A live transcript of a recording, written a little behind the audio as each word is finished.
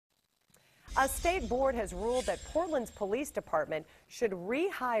A state board has ruled that Portland's police department should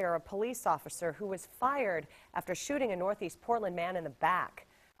rehire a police officer who was fired after shooting a Northeast Portland man in the back.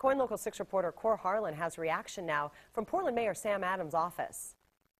 KOIN Local 6 reporter Cor Harlan has reaction now from Portland Mayor Sam Adams' office.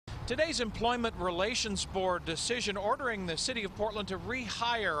 Today's Employment Relations Board decision ordering the City of Portland to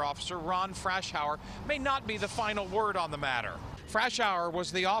rehire Officer Ron Frashour may not be the final word on the matter. Frashour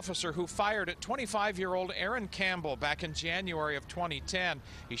was the officer who fired at 25-year-old Aaron Campbell back in January of 2010.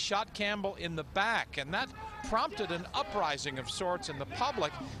 He shot Campbell in the back, and that prompted an uprising of sorts in the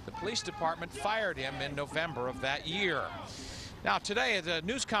public. The police department fired him in November of that year. Now, today at a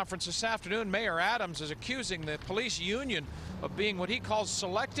news conference this afternoon, Mayor Adams is accusing the police union of being what he calls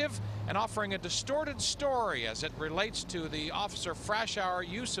selective and offering a distorted story as it relates to the Officer Frashour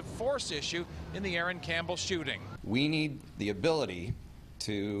use of force issue in the Aaron Campbell shooting. We need the ability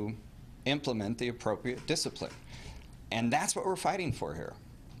to implement the appropriate discipline, and that's what we're fighting for here.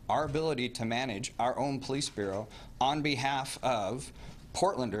 Our ability to manage our own police bureau on behalf of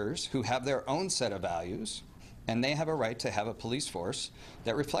Portlanders who have their own set of values, and they have a right to have a police force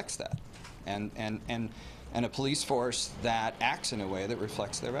that reflects that, and a police force that acts in a way that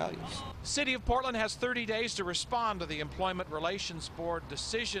reflects their values. City of Portland has 30 days to respond to the Employment Relations Board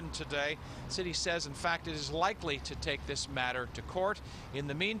decision today. City says, in fact, it is likely to take this matter to court. In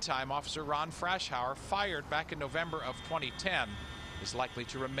the meantime, Officer Ron Frashour, fired back in November of 2010, is likely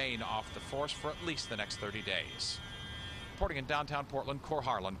to remain off the force for at least the next 30 days. Reporting in downtown Portland, Cor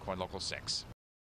Harlan, KOIN Local 6.